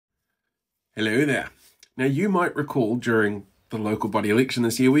Hello there. Now, you might recall during the local body election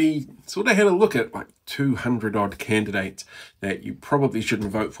this year, we sort of had a look at like 200 odd candidates that you probably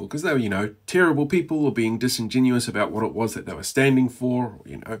shouldn't vote for because they were, terrible people or being disingenuous about what it was that they were standing for.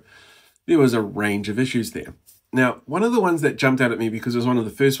 There was a range of issues there. Now, one of the ones that jumped out at me because it was one of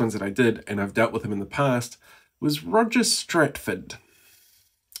the first ones that I did, and I've dealt with him in the past, was Roger Stratford.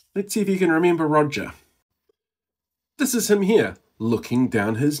 Let's see if you can remember Roger. This is him here, looking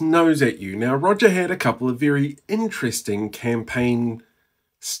down his nose at you. Now, Roger had a couple of very interesting campaign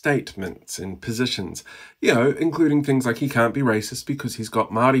statements and positions, including things like he can't be racist because he's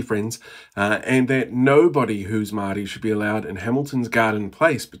got Māori friends, and that nobody who's Māori should be allowed in Hamilton's Garden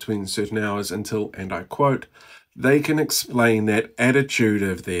Place between certain hours until, and I quote, they can explain that attitude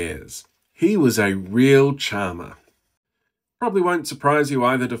of theirs. He was a real charmer. Probably won't surprise you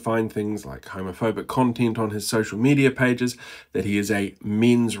either to find things like homophobic content on his social media pages, that he is a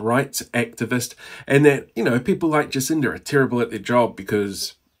men's rights activist, and that, people like Jacinda are terrible at their job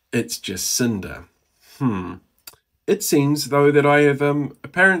because it's Jacinda. It seems, though, that I have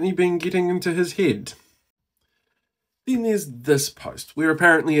apparently been getting into his head. Then there's this post, where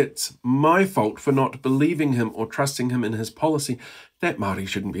apparently it's my fault for not believing him or trusting him in his policy that Māori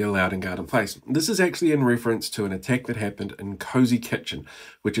shouldn't be allowed in Garden Place. This is actually in reference to an attack that happened in Cozy Kitchen,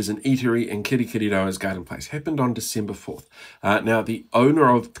 which is an eatery in Kirikiriroa's Garden Place. Happened on December 4th. Now, the owner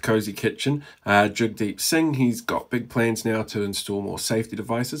of the Cozy Kitchen, Jagdeep Singh, he's got big plans now to install more safety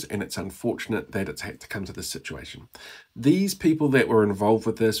devices, and it's unfortunate that it's had to come to this situation. These people that were involved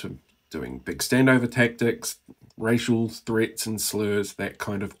with this were doing big standover tactics, racial threats and slurs, that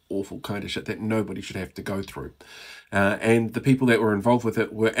kind of awful kind of shit that nobody should have to go through. And the people that were involved with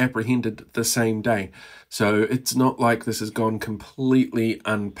it were apprehended the same day. So it's not like this has gone completely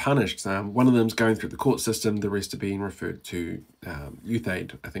unpunished. One of them's going through the court system, the rest are being referred to youth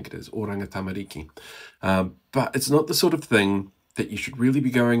aid, I think it is, Oranga Tamariki. But it's not the sort of thing that you should really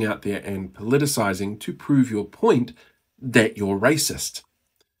be going out there and politicizing to prove your point that you're racist.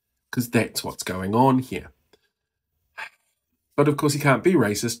 Because that's what's going on here. But of course he can't be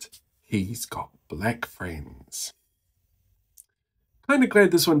racist. He's got black friends. Kind of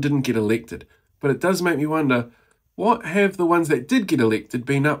glad this one didn't get elected, but it does make me wonder, what have the ones that did get elected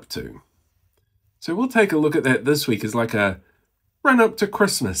been up to? So we'll take a look at that this week as like a run up to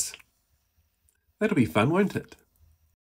Christmas. That'll be fun, won't it?